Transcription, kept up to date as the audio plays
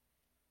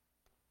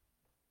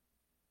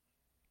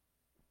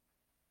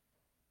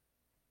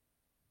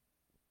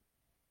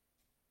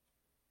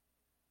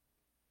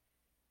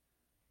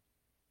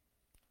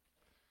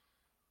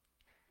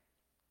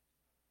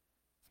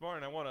This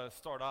morning, I want to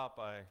start out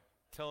by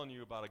telling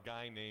you about a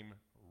guy named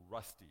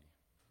Rusty.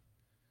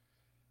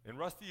 And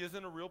Rusty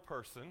isn't a real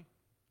person,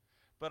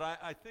 but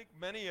I think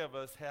many of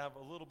us have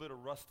a little bit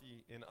of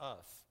Rusty in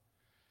us.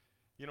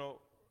 You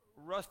know,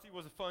 Rusty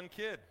was a fun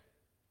kid.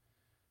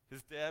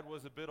 His dad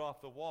was a bit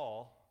off the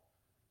wall,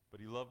 but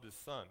he loved his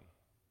son.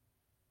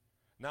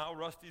 Now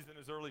Rusty's in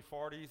his early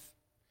 40s.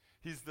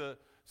 He's the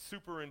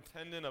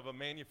superintendent of a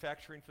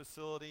manufacturing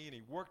facility, and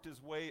he worked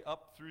his way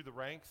up through the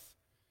ranks.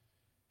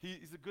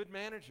 He's a good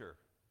manager.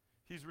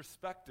 He's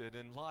respected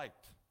and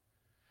liked.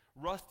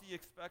 Rusty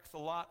expects a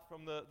lot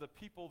from the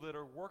people that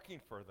are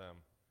working for them,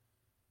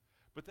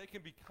 but they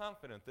can be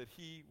confident that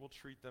he will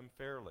treat them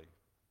fairly.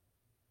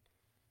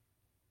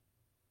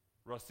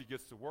 Rusty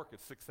gets to work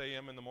at 6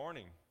 a.m. in the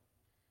morning,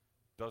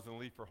 doesn't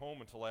leave for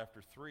home until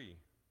after 3.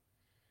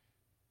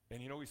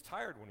 And he's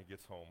tired when he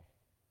gets home.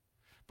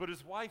 But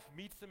his wife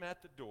meets him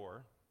at the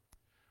door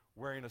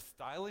wearing a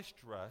stylish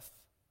dress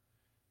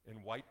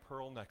and white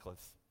pearl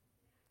necklace.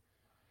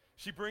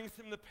 She brings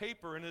him the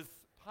paper and his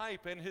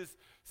pipe and his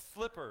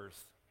slippers.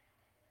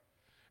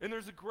 And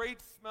there's a great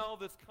smell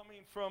that's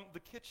coming from the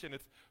kitchen.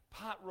 It's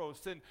pot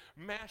roast and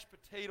mashed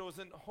potatoes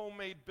and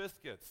homemade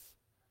biscuits.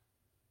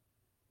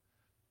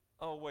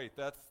 Oh, wait,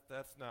 that's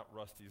not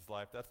Rusty's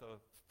life. That's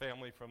a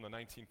family from the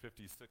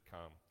 1950s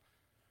sitcom.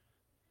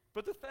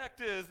 But the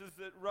fact is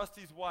that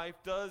Rusty's wife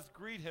does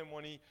greet him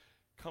when he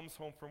comes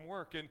home from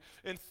work.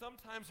 And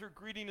sometimes her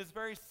greeting is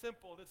very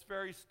simple and it's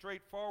very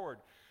straightforward.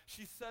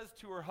 She says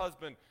to her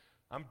husband,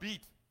 "I'm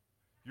beat.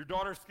 Your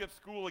daughter skipped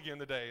school again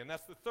today, and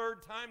that's the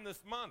 3rd time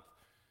this month.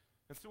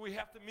 And so we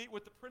have to meet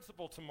with the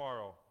principal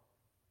tomorrow.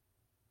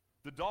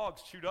 The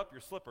dogs chewed up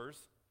your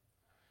slippers.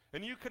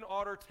 And you can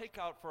order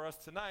takeout for us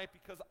tonight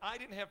because I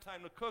didn't have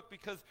time to cook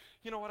because,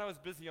 I was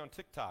busy on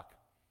TikTok.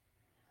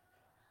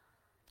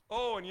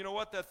 Oh, and you know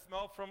what? That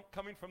smell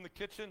coming from the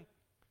kitchen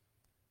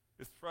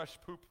is fresh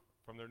poop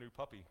from their new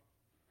puppy."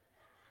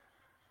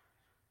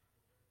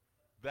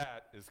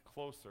 That is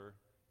closer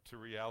to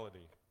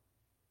reality.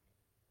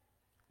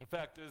 The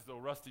fact is, though,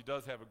 Rusty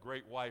does have a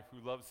great wife who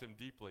loves him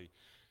deeply.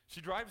 She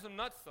drives him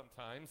nuts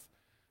sometimes,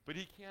 but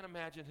he can't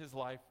imagine his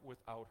life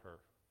without her.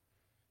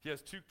 He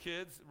has 2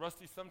 kids.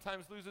 Rusty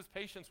sometimes loses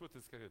patience with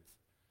his kids,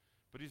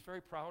 but he's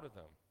very proud of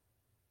them.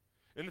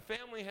 And the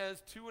family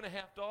has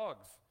 2.5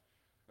 dogs.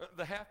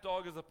 The half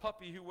dog is a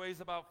puppy who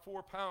weighs about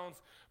 4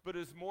 pounds, but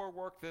is more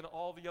work than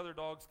all the other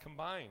dogs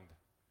combined.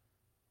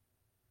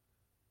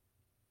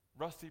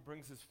 Rusty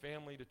brings his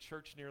family to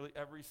church nearly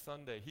every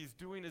Sunday. He's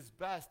doing his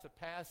best to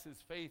pass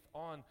his faith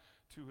on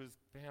to his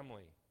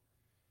family.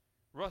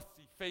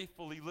 Rusty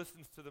faithfully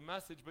listens to the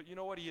message, but you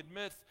know what? He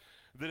admits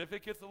that if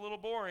it gets a little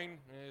boring,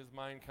 his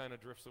mind kind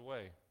of drifts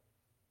away.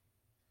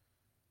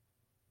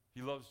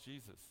 He loves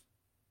Jesus.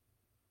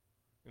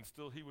 And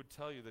still he would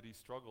tell you that he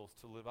struggles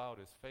to live out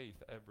his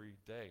faith every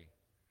day.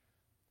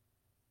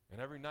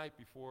 And every night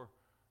before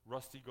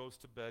Rusty goes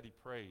to bed, he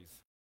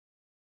prays.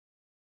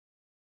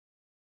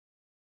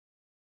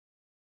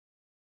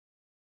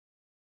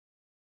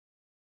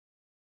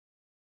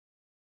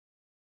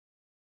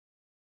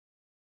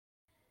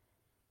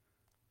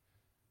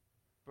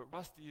 But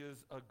Rusty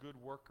is a good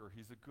worker.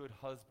 He's a good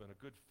husband,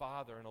 a good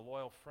father, and a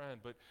loyal friend.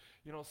 But,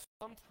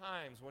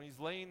 sometimes when he's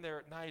laying there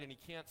at night and he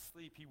can't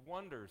sleep, he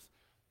wonders,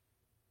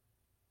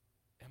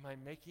 am I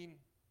making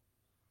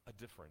a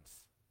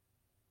difference?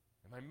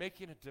 Am I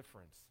making a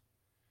difference?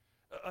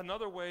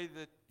 Another way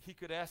that he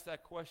could ask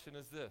that question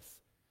is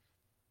this: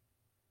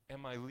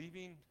 am I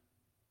leaving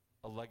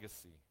a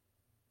legacy?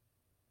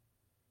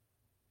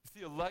 You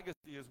see, a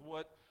legacy is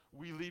what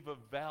we leave of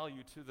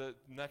value to the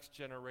next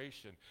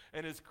generation.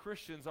 And as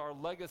Christians, our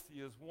legacy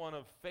is one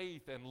of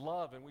faith and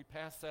love, and we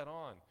pass that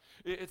on.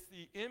 It's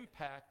the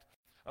impact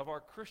of our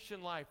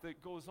Christian life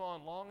that goes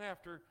on long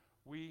after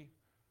we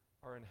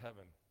are in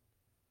heaven.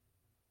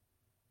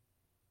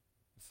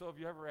 So have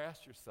you ever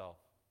asked yourself,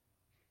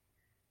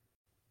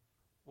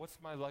 what's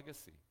my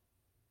legacy?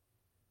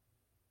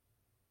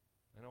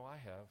 I know I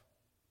have.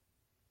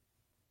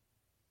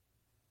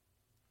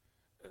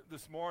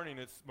 This morning,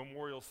 it's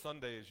Memorial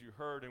Sunday, as you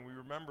heard, and we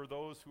remember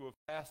those who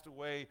have passed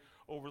away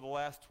over the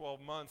last 12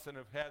 months and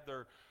have had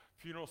their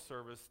funeral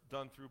service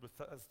done through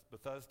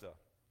Bethesda.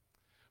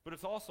 But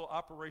it's also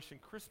Operation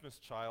Christmas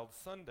Child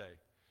Sunday.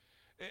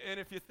 And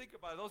if you think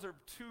about it, those are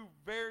 2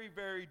 very,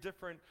 very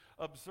different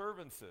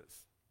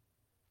observances.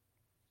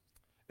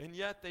 And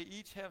yet they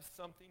each have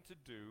something to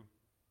do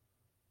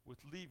with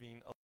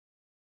leaving a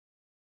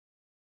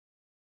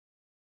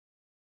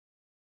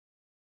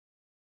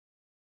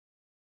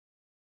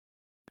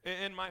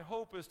And my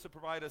hope is to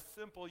provide a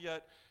simple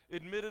yet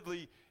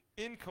admittedly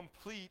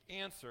incomplete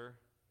answer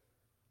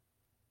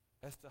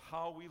as to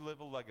how we leave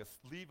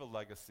a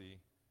legacy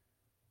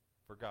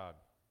for God.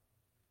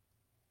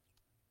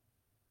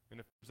 And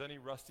if there's any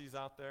Rusties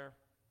out there,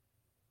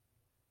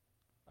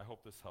 I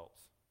hope this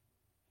helps.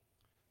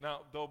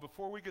 Now, though,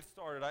 before we get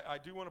started, I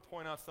do want to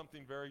point out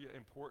something very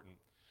important.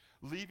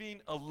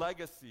 Leaving a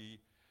legacy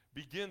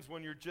begins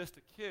when you're just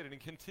a kid and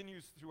it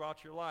continues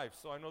throughout your life.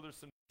 So I know there's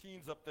some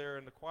teens up there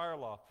in the choir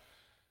loft.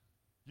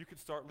 you can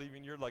start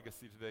leaving your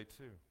legacy today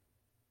too.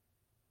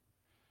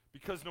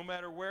 Because no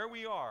matter where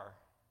we are,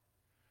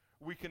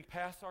 we can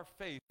pass our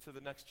faith to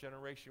the next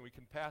generation. We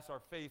can pass our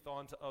faith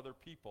on to other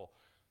people.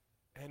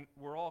 And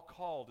we're all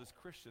called as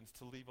Christians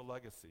to leave a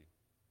legacy.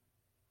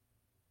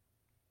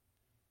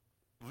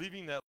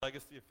 Leaving that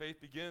legacy of faith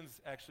begins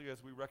actually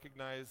as we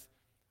recognize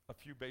a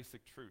few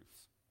basic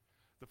truths.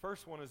 The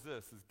first one is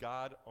this, is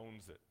God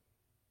owns it.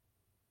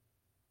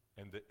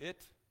 And the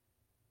it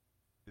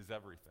is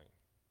everything.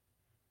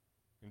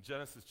 In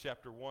Genesis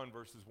chapter 1,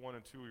 verses 1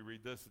 and 2, we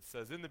read this. It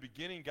says, "In the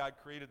beginning God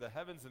created the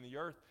heavens and the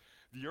earth.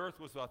 The earth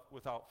was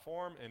without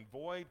form and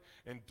void,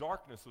 and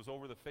darkness was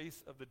over the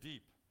face of the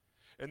deep.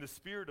 And the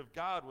Spirit of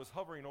God was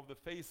hovering over the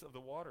face of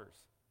the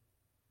waters."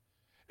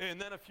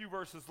 And then a few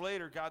verses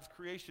later, God's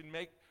creation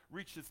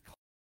reaches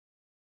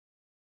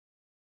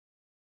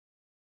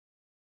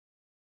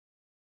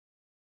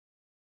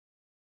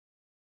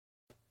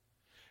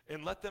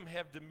and let them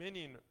have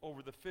dominion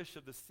over the fish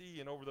of the sea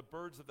and over the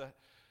birds of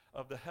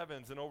the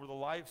heavens and over the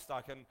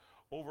livestock and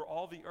over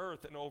all the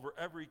earth and over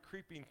every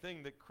creeping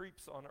thing that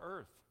creeps on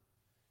earth.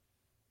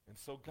 And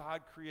so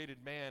God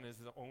created man as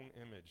his own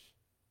image.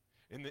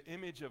 In the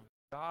image of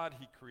God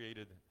he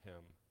created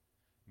him.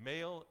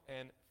 Male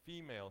and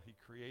female he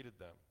created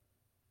them.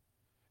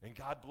 And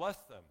God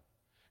blessed them.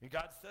 And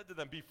God said to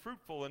them, "Be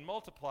fruitful and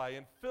multiply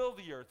and fill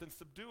the earth and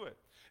subdue it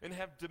and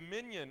have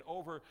dominion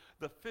over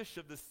the fish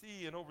of the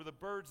sea and over the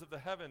birds of the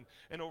heaven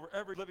and over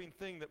every living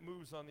thing that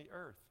moves on the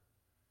earth."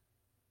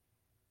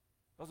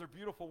 Those are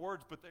beautiful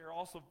words, but they are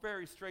also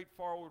very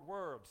straightforward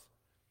words.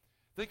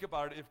 Think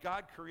about it. If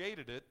God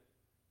created it,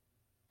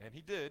 and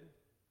he did,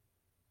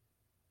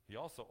 he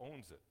also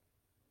owns it.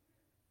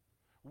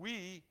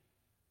 We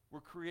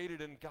were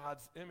created in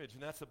God's image,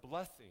 and that's a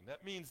blessing.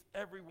 That means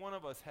every one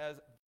of us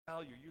has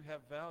value. You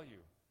have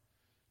value.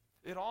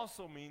 It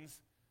also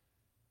means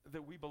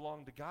that we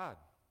belong to God.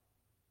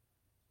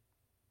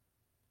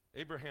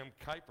 Abraham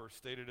Kuyper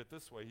stated it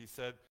this way. He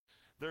said,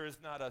 "There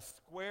is not a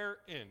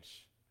square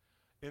inch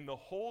in the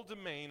whole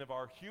domain of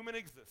our human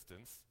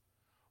existence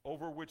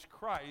over which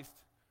Christ,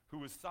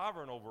 who is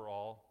sovereign over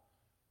all,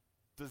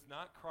 does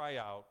not cry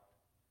out,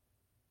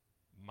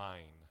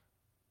 'Mine.'"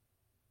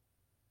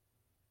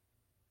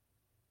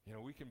 You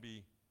know, we can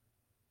be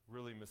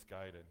really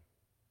misguided.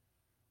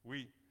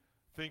 We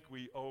think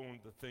we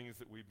own the things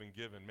that we've been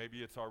given.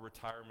 Maybe it's our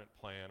retirement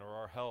plan or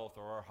our health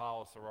or our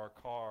house or our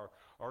car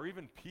or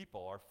even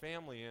people, our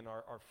family and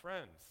our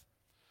friends.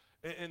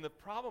 And the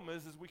problem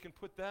is we can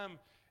put them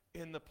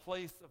in the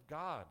place of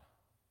God.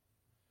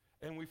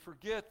 And we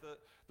forget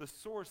the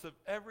source of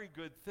every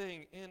good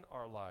thing in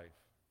our life.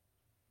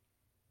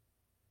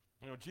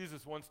 You know,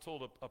 Jesus once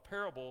told a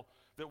parable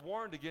that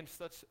warned against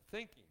such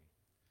thinking.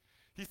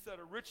 He said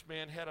a rich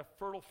man had a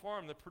fertile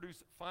farm that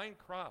produced fine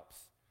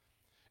crops.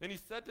 And he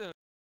said to him,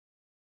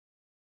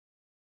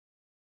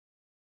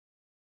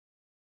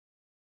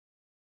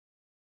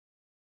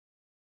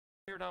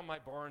 "Tear down my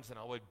barns and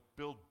I'll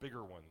build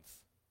bigger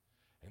ones.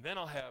 And then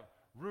I'll have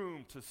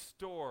room to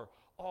store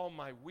all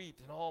my wheat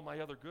and all my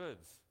other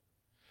goods.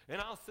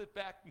 And I'll sit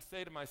back and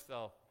say to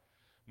myself,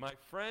 'My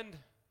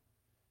friend,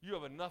 you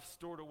have enough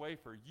stored away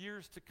for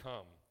years to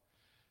come.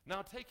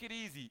 Now take it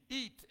easy,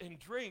 eat and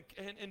drink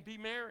and be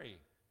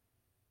merry.'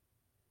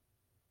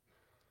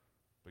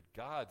 But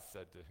God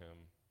said to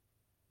him,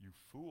 'You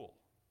fool,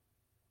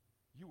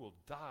 you will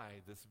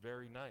die this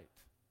very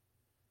night.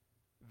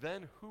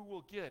 Then who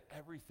will get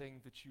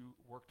everything that you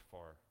worked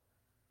for?'"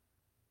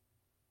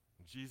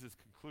 And Jesus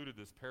concluded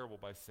this parable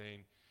by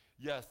saying,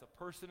 "Yes, a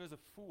person is a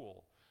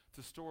fool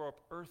to store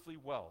up earthly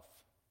wealth,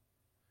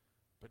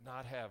 but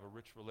not have a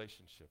rich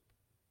relationship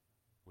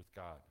with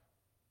God."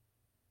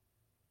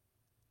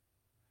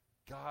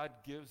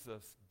 God gives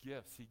us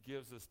gifts. He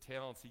gives us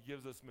talents. He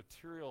gives us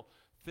material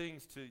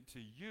things to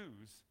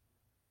use,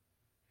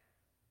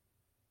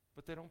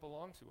 but they don't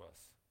belong to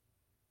us.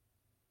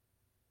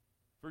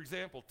 For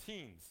example,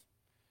 teens,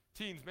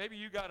 maybe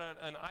you got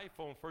an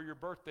iPhone for your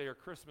birthday or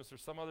Christmas or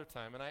some other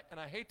time, and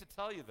I hate to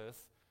tell you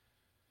this,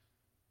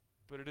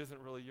 but it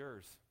isn't really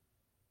yours.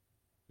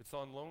 It's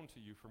on loan to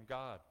you from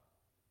God.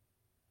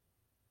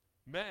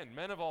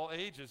 Men of all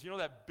ages, you know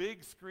that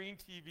big screen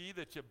TV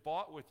that you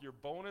bought with your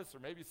bonus or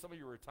maybe some of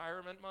your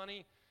retirement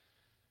money?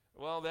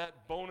 Well,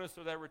 that bonus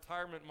or that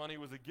retirement money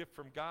was a gift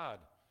from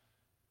God.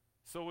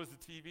 So was the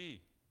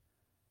TV.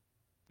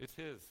 It's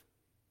his.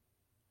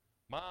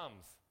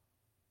 Moms,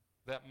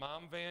 that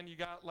mom van you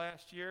got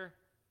last year,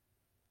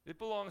 it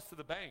belongs to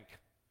the bank,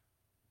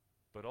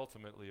 but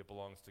ultimately it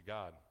belongs to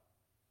God.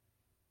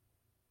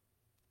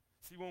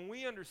 See, when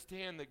we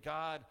understand that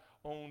God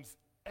owns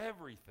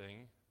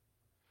everything,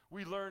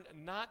 we learn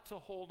not to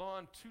hold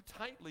on too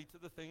tightly to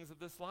the things of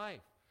this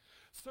life.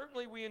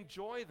 Certainly we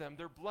enjoy them,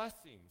 they're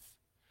blessings.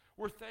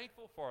 We're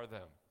thankful for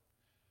them,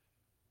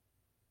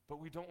 but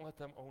we don't let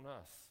them own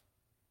us.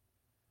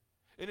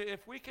 And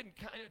if we can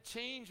kind of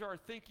change our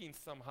thinking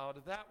somehow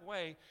to that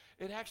way,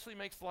 it actually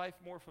makes life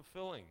more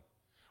fulfilling.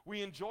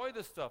 We enjoy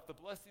the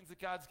blessings that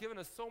God's given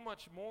us so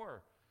much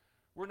more.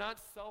 We're not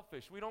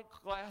selfish. We don't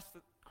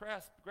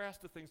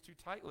grasp the things too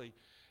tightly.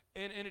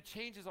 And it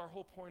changes our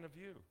whole point of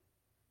view.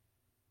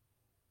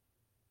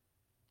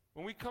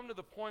 When we come to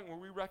the point where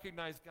we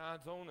recognize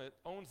God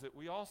owns it,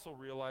 we also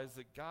realize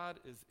that God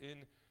is in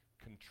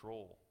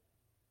control.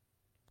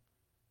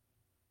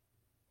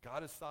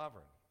 God is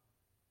sovereign.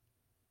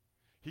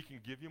 He can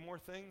give you more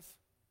things,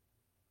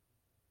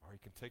 or he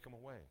can take them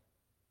away.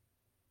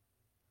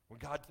 When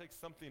God takes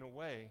something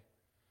away,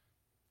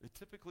 it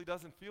typically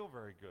doesn't feel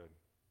very good.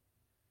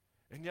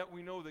 And yet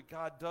we know that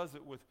God does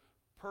it with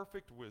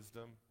perfect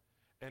wisdom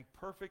and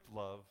perfect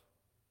love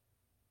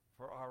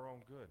for our own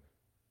good.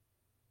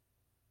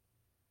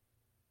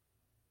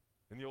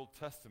 In the Old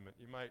Testament,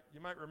 you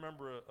might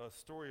remember a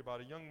story about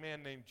a young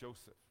man named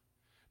Joseph.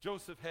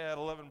 Joseph had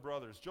 11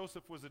 brothers.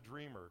 Joseph was a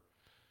dreamer.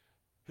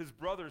 His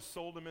brothers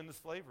sold him into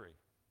slavery.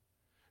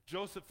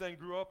 Joseph then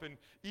grew up in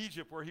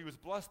Egypt, where he was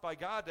blessed by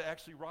God to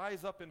actually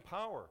rise up in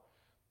power.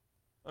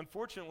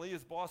 Unfortunately,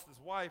 his boss's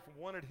wife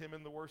wanted him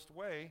in the worst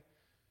way,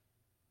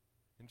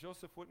 and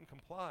Joseph wouldn't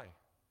comply.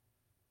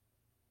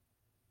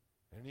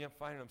 And he ended up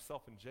finding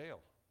himself in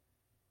jail.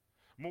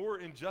 More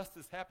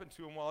injustice happened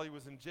to him while he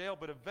was in jail,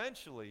 but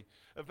eventually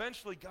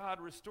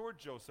God restored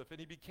Joseph, and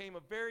he became a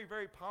very,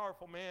 very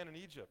powerful man in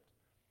Egypt.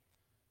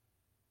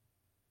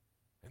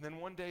 And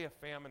then one day a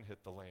famine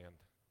hit the land.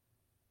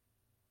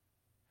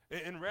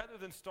 And rather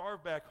than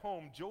starve back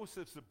home,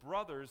 Joseph's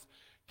brothers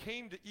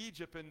came to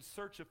Egypt in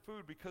search of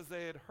food because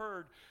they had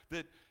heard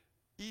that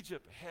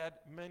Egypt had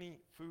many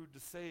food to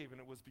save, and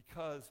it was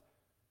because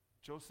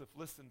Joseph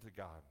listened to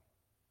God.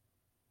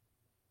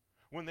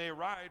 When they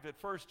arrived, at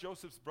first,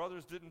 Joseph's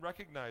brothers didn't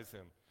recognize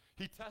him.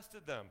 He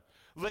tested them.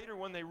 Later,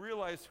 when they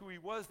realized who he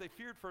was, they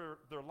feared for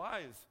their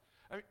lives.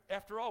 I mean,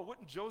 after all,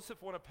 wouldn't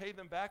Joseph want to pay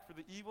them back for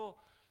the evil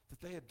that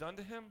they had done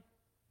to him?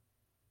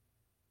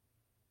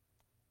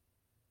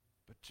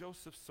 But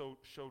Joseph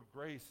showed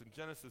grace. In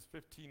Genesis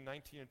 15,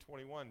 19, and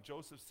 21,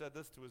 Joseph said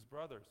this to his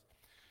brothers.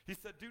 He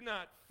said, "Do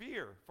not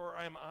fear, for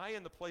am I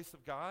in the place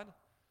of God?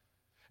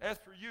 As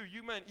for you,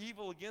 you meant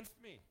evil against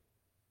me,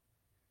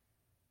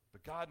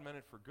 but God meant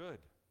it for good,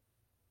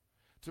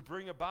 to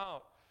bring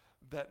about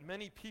that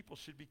many people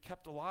should be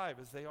kept alive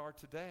as they are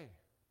today.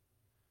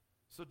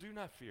 So do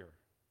not fear.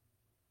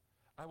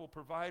 I will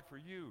provide for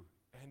you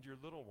and your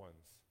little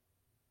ones."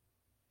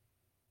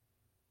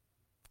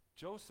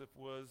 Joseph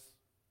was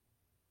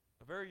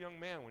a very young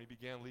man when he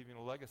began leaving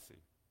a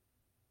legacy.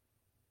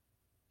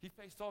 He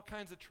faced all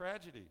kinds of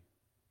tragedy.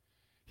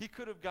 He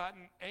could have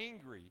gotten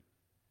angry.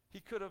 He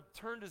could have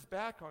turned his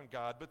back on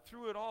God, but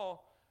through it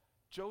all,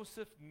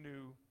 Joseph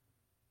knew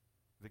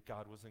that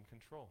God was in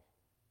control.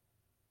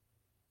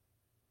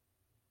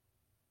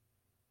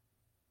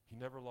 He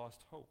never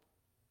lost hope.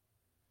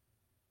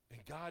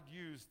 And God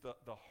used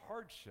the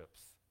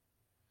hardships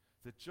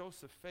that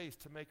Joseph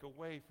faced to make a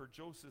way for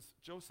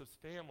Joseph's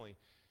family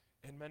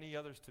and many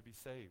others to be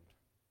saved.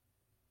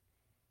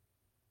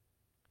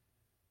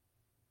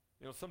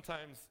 You know,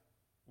 sometimes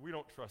we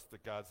don't trust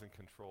that God's in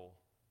control.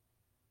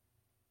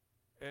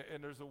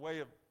 And there's a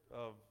way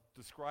of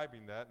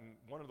describing that, and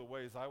one of the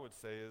ways I would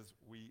say is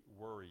we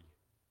worry.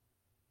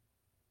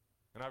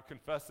 And I've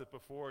confessed it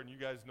before, and you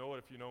guys know it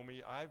if you know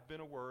me. I've been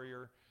a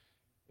worrier,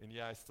 and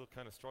yeah, I still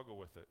kind of struggle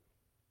with it.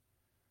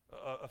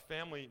 A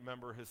family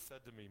member has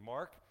said to me,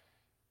 "Mark,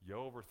 you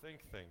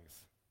overthink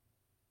things."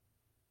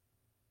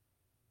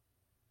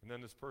 And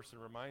then this person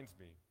reminds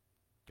me,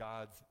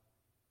 God's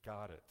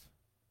got it.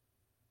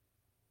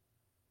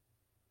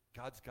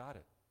 God's got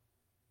it.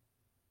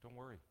 Don't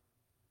worry.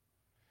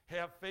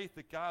 Have faith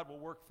that God will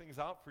work things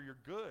out for your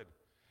good.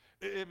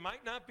 It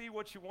might not be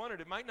what you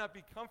wanted. It might not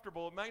be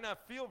comfortable. It might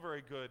not feel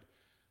very good.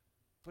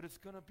 But it's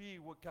going to be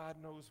what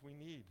God knows we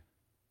need.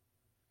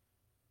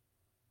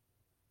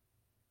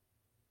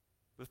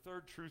 The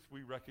third truth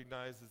we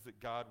recognize is that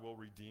God will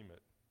redeem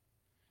it.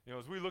 You know,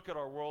 as we look at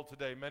our world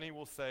today, many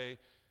will say,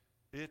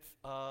 it's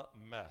a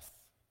mess.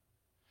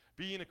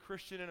 Being a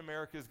Christian in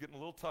America is getting a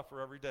little tougher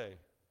every day.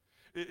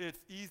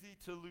 It's easy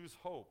to lose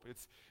hope.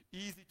 It's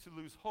easy to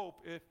lose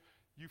hope if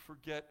you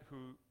forget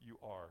who you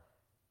are.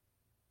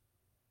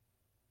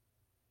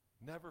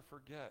 Never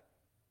forget.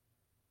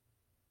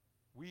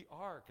 We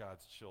are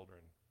God's children.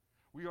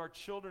 We are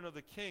children of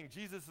the King.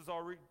 Jesus has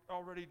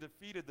already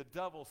defeated the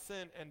devil,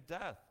 sin, and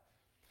death.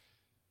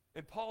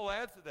 And Paul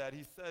adds to that.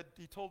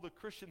 He told the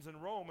Christians in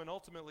Rome, and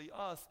ultimately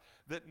us,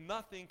 that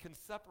nothing can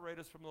separate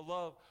us from the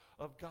love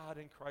of God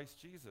in Christ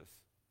Jesus.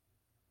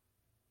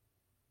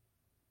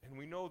 And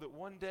we know that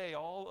one day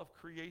all of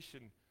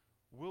creation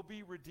will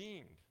be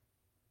redeemed.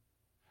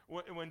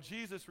 When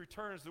Jesus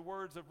returns, the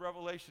words of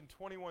Revelation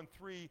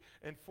 21:3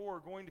 and 4 are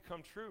going to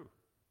come true.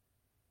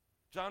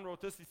 John wrote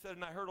this. He said,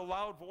 "And I heard a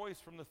loud voice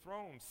from the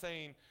throne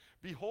saying,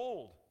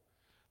 'Behold,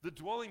 the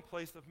dwelling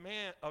place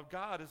of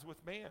God is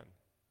with man.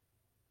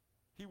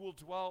 He will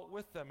dwell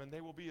with them, and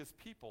they will be his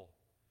people.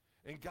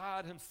 And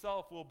God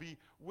himself will be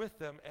with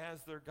them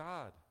as their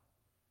God.'"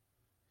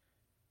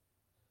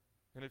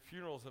 And at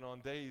funerals and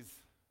on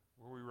days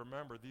where we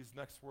remember, these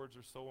next words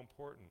are so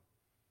important.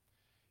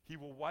 "He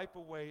will wipe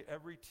away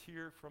every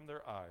tear from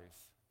their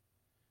eyes,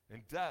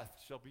 and death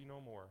shall be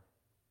no more.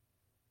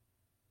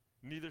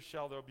 Neither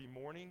shall there be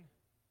mourning,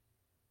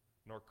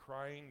 nor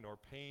crying, nor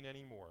pain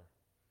any more,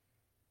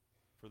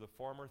 for the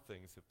former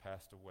things have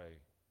passed away.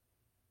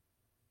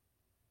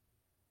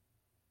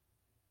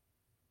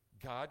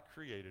 God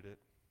created it,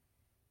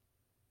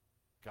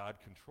 God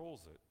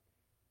controls it,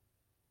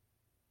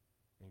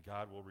 and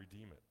God will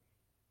redeem it.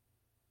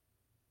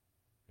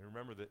 And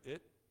remember that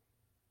it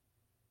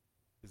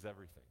is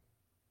everything.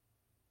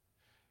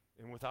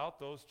 And without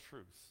those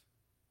truths,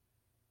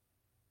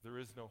 there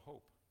is no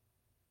hope.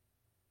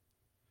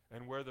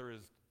 And where there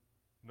is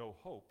no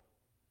hope,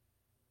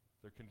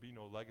 there can be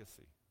no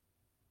legacy.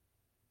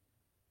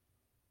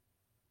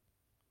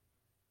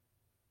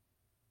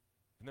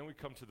 And then we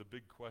come to the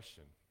big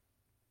question.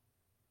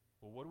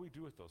 Well, what do we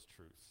do with those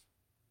truths?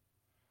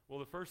 Well,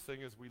 the first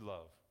thing is we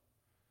love.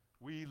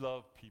 We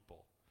love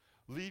people.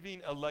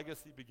 Leaving a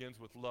legacy begins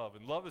with love.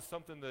 And love is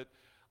something that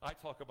I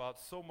talk about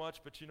so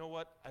much, but you know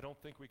what? I don't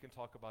think we can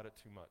talk about it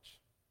too much.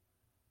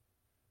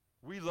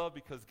 We love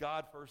because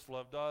God first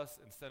loved us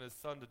and sent his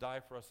son to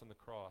die for us on the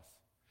cross.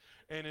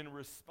 And in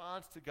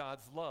response to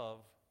God's love,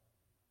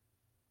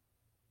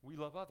 we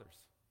love others.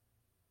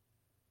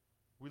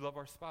 We love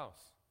our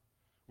spouse.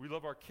 We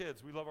love our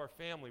kids. We love our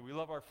family. We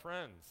love our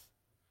friends.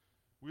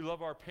 We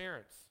love our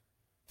parents.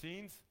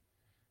 Teens,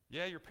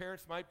 yeah, your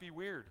parents might be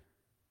weird.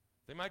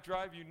 They might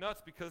drive you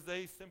nuts because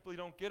they simply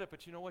don't get it,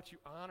 but you know what? You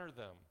honor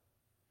them.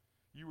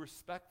 You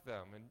respect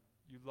them, and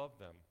you love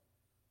them.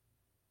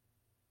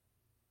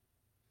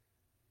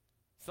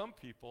 Some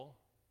people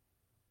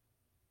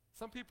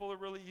are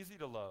really easy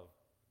to love.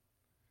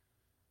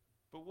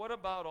 But what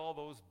about all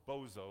those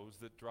bozos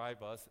that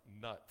drive us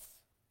nuts?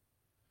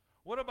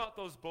 What about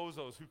those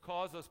bozos who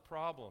cause us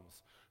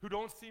problems, who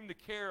don't seem to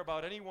care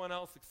about anyone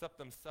else except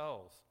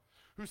themselves,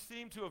 who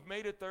seem to have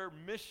made it their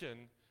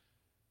mission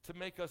to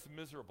make us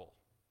miserable?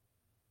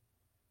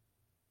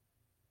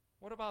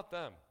 What about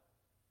them?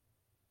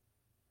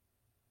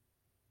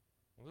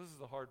 Well, this is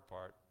the hard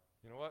part.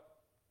 You know what?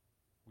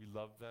 We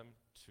love them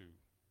too.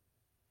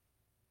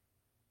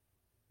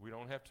 We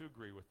don't have to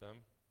agree with them.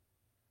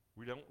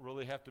 We don't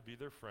really have to be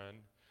their friend.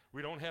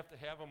 We don't have to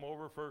have them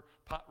over for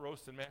pot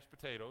roast and mashed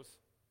potatoes.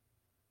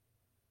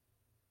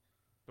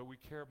 But we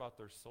care about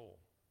their soul.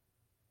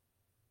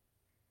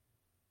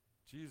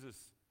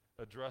 Jesus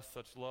addressed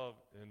such love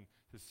in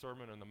his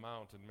Sermon on the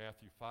Mount in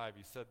Matthew 5.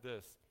 He said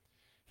this.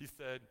 He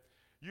said,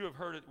 "You have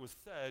heard it was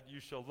said, you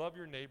shall love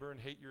your neighbor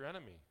and hate your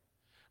enemy.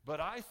 But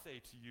I say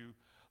to you,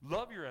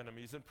 love your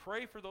enemies and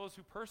pray for those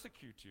who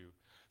persecute you,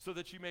 so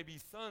that you may be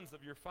sons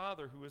of your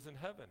Father who is in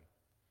heaven."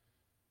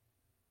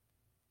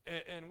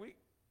 And we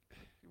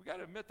got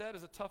to admit that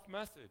is a tough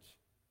message.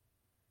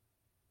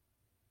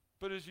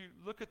 But as you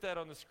look at that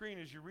on the screen,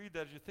 as you read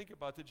that, as you think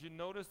about it, did you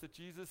notice that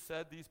Jesus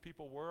said these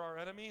people were our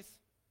enemies?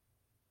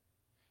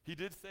 He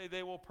did say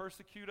they will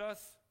persecute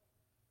us.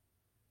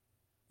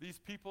 These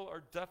people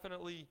are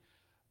definitely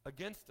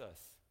against us.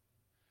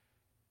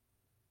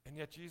 And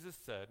yet Jesus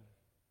said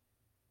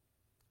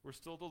we're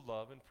still to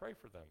love and pray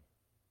for them.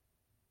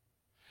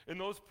 And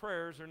those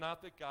prayers are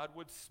not that God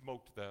would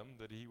smoke them,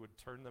 that he would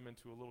turn them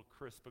into a little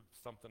crisp of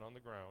something on the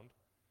ground.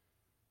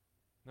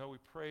 No, we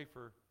pray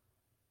for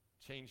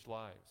changed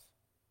lives.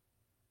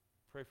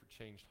 Pray for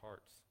changed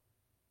hearts.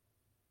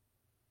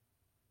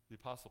 The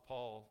Apostle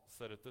Paul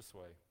said it this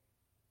way.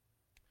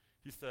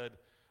 He said,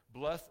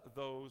 "Bless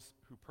those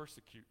who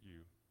persecute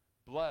you.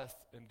 Bless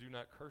and do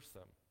not curse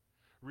them.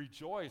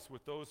 Rejoice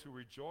with those who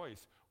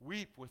rejoice.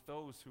 Weep with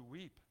those who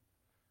weep.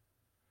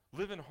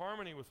 Live in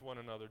harmony with one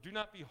another. Do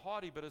not be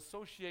haughty, but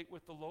associate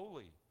with the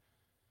lowly.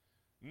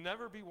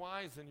 Never be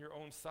wise in your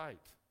own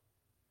sight.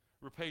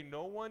 Repay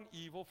no one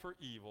evil for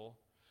evil,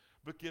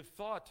 but give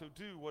thought to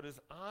do what is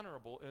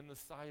honorable in the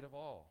sight of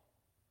all.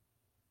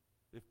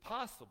 If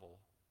possible,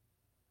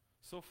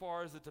 so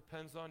far as it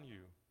depends on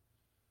you,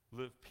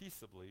 live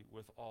peaceably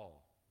with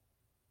all."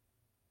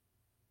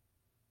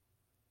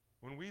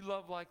 When we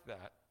love like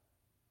that,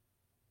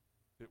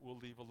 it will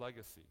leave a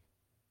legacy.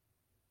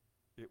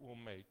 It will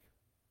make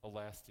a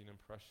lasting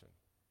impression.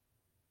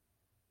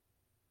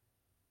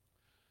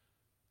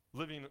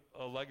 Living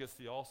a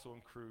legacy also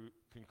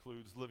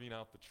concludes living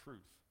out the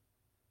truth.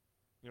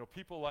 You know,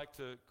 people like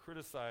to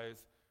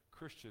criticize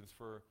Christians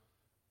for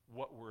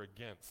what we're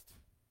against.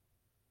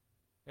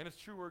 And it's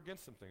true, we're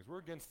against some things. We're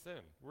against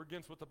sin. We're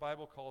against what the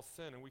Bible calls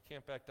sin, and we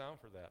can't back down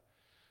for that.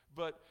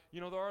 But, you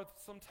know, there are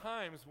some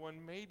times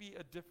when maybe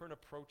a different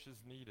approach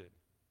is needed.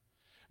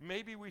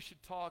 Maybe we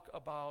should talk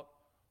about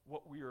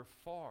what we are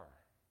for.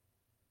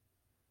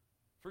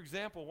 For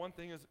example, one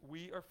thing is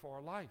we are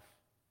for life.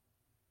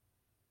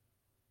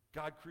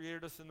 God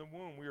created us in the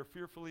womb. We are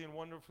fearfully and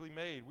wonderfully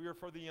made. We are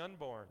for the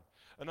unborn.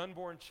 An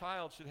unborn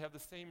child should have the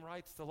same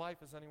rights to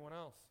life as anyone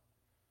else.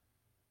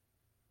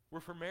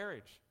 We're for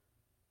marriage.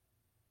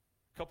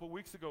 A couple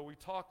weeks ago, we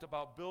talked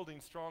about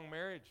building strong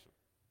marriage.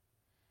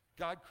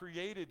 God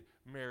created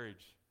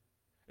marriage.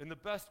 And the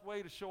best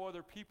way to show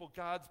other people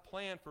God's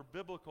plan for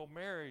biblical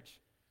marriage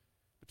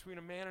between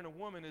a man and a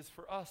woman is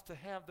for us to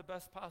have the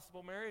best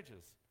possible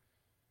marriages.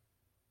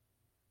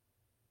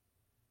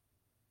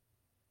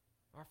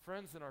 Our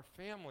friends and our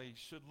family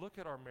should look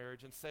at our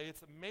marriage and say,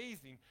 it's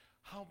amazing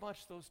how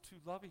much those two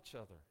love each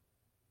other.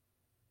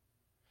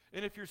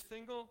 And if you're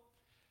single,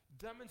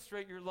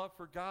 demonstrate your love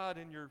for God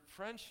in your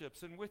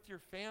friendships and with your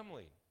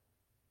family.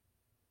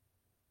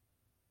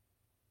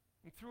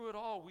 And through it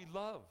all, we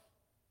love.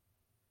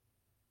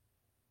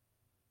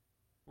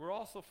 We're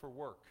also for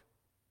work.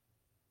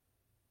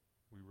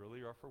 We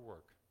really are for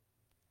work.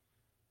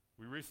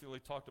 We recently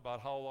talked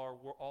about how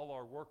all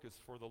our work is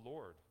for the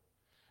Lord.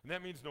 And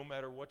that means no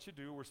matter what you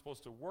do, we're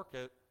supposed to work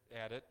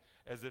at it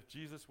as if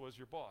Jesus was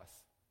your boss.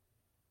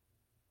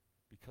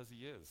 Because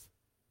he is.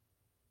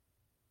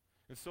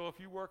 And so if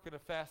you work in a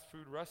fast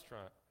food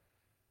restaurant,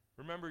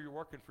 remember you're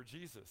working for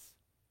Jesus.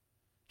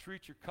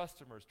 Treat your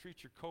customers,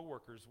 treat your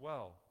coworkers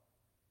well.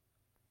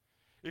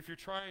 If you're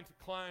trying to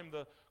climb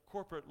the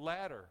corporate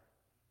ladder,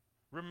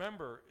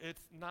 remember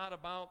it's not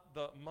about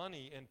the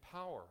money and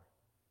power.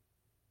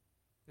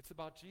 It's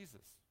about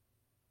Jesus.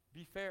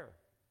 Be fair.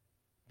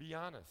 Be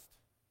honest.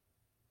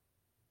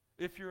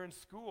 If you're in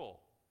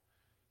school,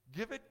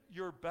 give it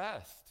your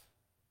best.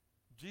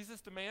 Jesus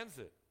demands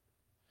it.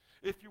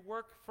 If you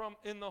work from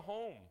in the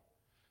home,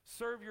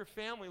 serve your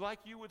family like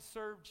you would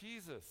serve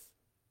Jesus.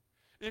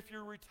 If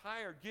you're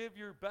retired, give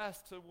your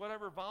best to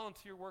whatever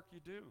volunteer work you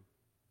do.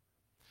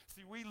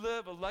 See, we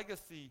leave a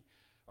legacy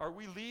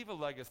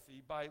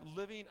by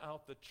living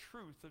out the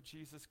truth of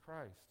Jesus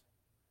Christ.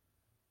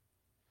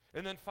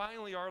 And then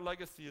finally, our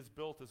legacy is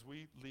built as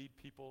we lead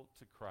people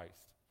to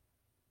Christ.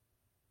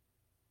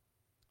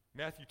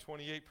 Matthew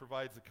 28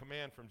 provides a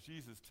command from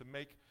Jesus to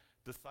make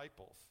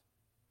disciples.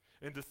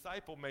 And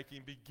disciple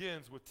making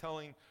begins with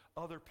telling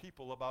other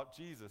people about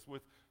Jesus,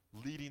 with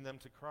leading them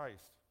to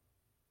Christ.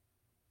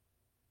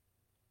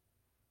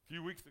 A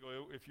few weeks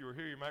ago, if you were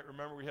here, you might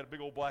remember we had a big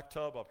old black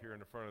tub up here in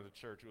the front of the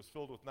church. It was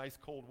filled with nice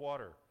cold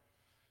water.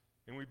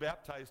 And we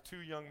baptized 2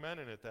 young men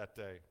in it that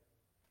day.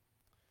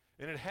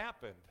 And it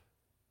happened,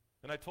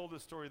 and I told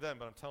this story then,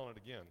 but I'm telling it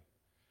again.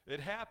 It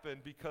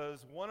happened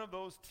because one of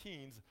those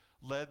teens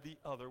led the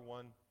other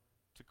one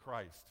to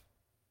Christ.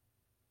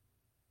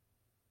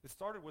 It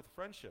started with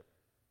friendship.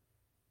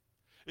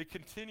 It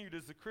continued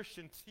as the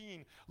Christian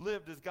teen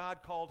lived as God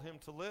called him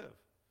to live.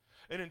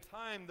 And in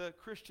time, the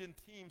Christian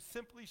team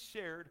simply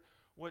shared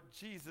what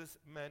Jesus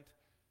meant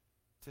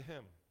to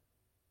him.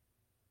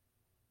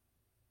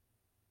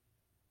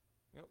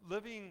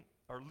 Living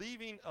or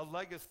leaving a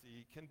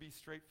legacy can be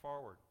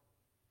straightforward.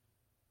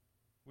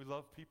 We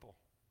love people.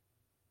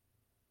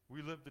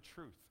 We live the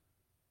truth.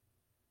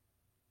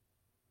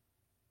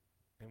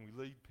 And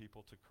we lead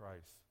people to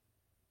Christ.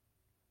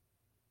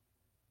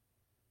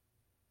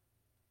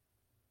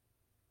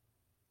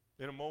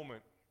 In a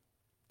moment,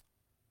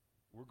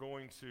 we're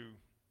going to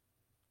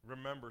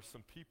remember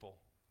some people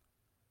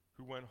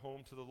who went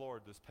home to the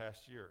Lord this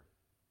past year.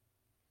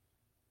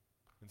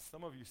 And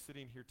some of you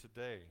sitting here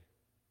today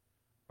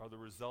are the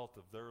result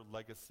of their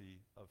legacy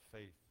of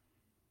faith.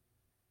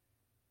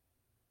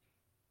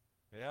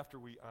 And after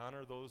we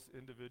honor those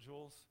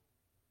individuals,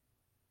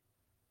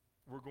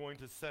 we're going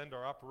to send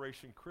our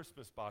Operation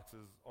Christmas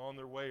boxes on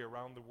their way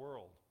around the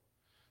world.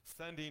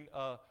 Sending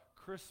a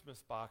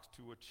Christmas box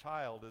to a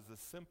child is a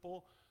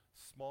simple,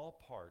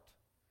 small part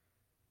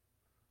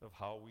of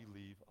how we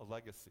leave a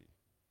legacy.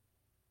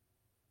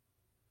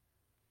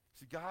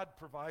 See, God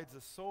provides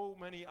us so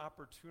many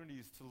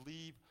opportunities to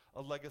leave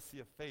a legacy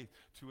of faith,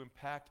 to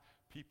impact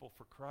people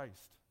for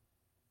Christ.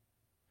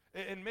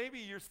 And maybe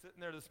you're sitting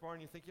there this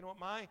morning and you think, you know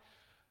what,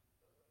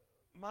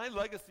 my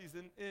legacy is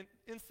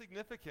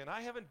insignificant.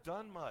 I haven't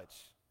done much.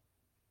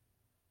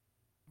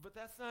 But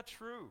that's not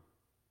true.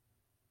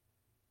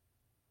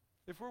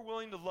 If we're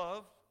willing to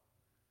love,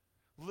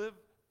 live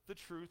the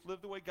truth,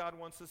 live the way God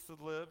wants us to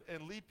live,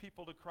 and lead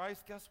people to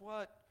Christ, guess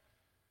what?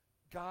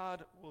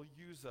 God will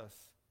use us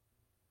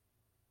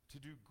to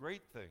do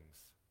great things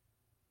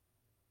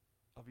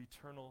of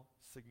eternal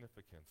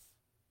significance.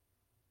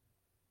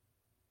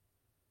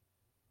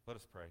 Let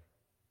us pray.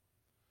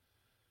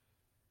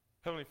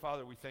 Heavenly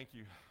Father, we thank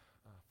you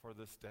for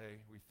this day.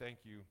 We thank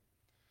you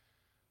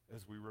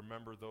as we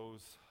remember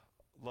those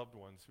loved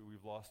ones who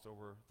we've lost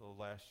over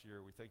the last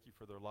year. We thank you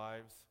for their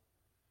lives.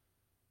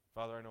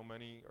 Father, I know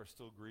many are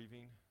still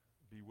grieving.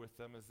 Be with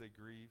them as they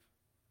grieve.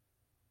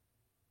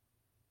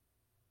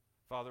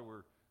 Father,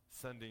 we're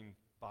sending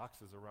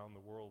boxes around the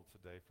world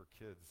today for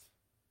kids.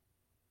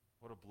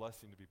 What a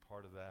blessing to be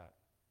part of that.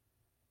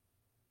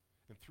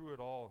 And through it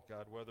all,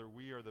 God, whether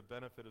we are the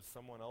benefit of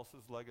someone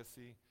else's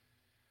legacy,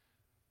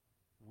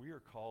 we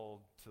are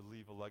called to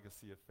leave a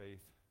legacy of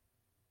faith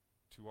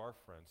to our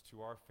friends,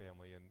 to our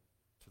family, and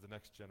to the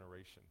next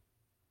generation.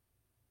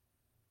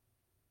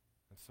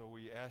 And so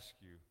we ask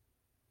you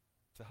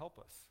to help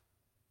us.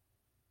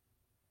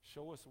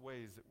 Show us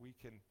ways that we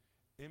can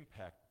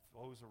impact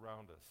those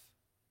around us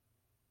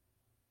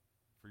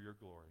for your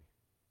glory.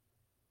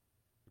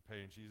 We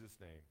pray in Jesus'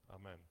 name.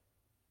 Amen.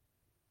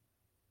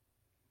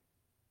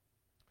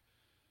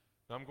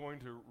 Now I'm going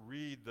to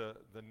read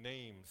the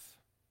names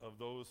of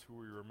those who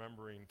we're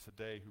remembering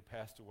today who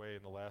passed away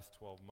in the last 12 months.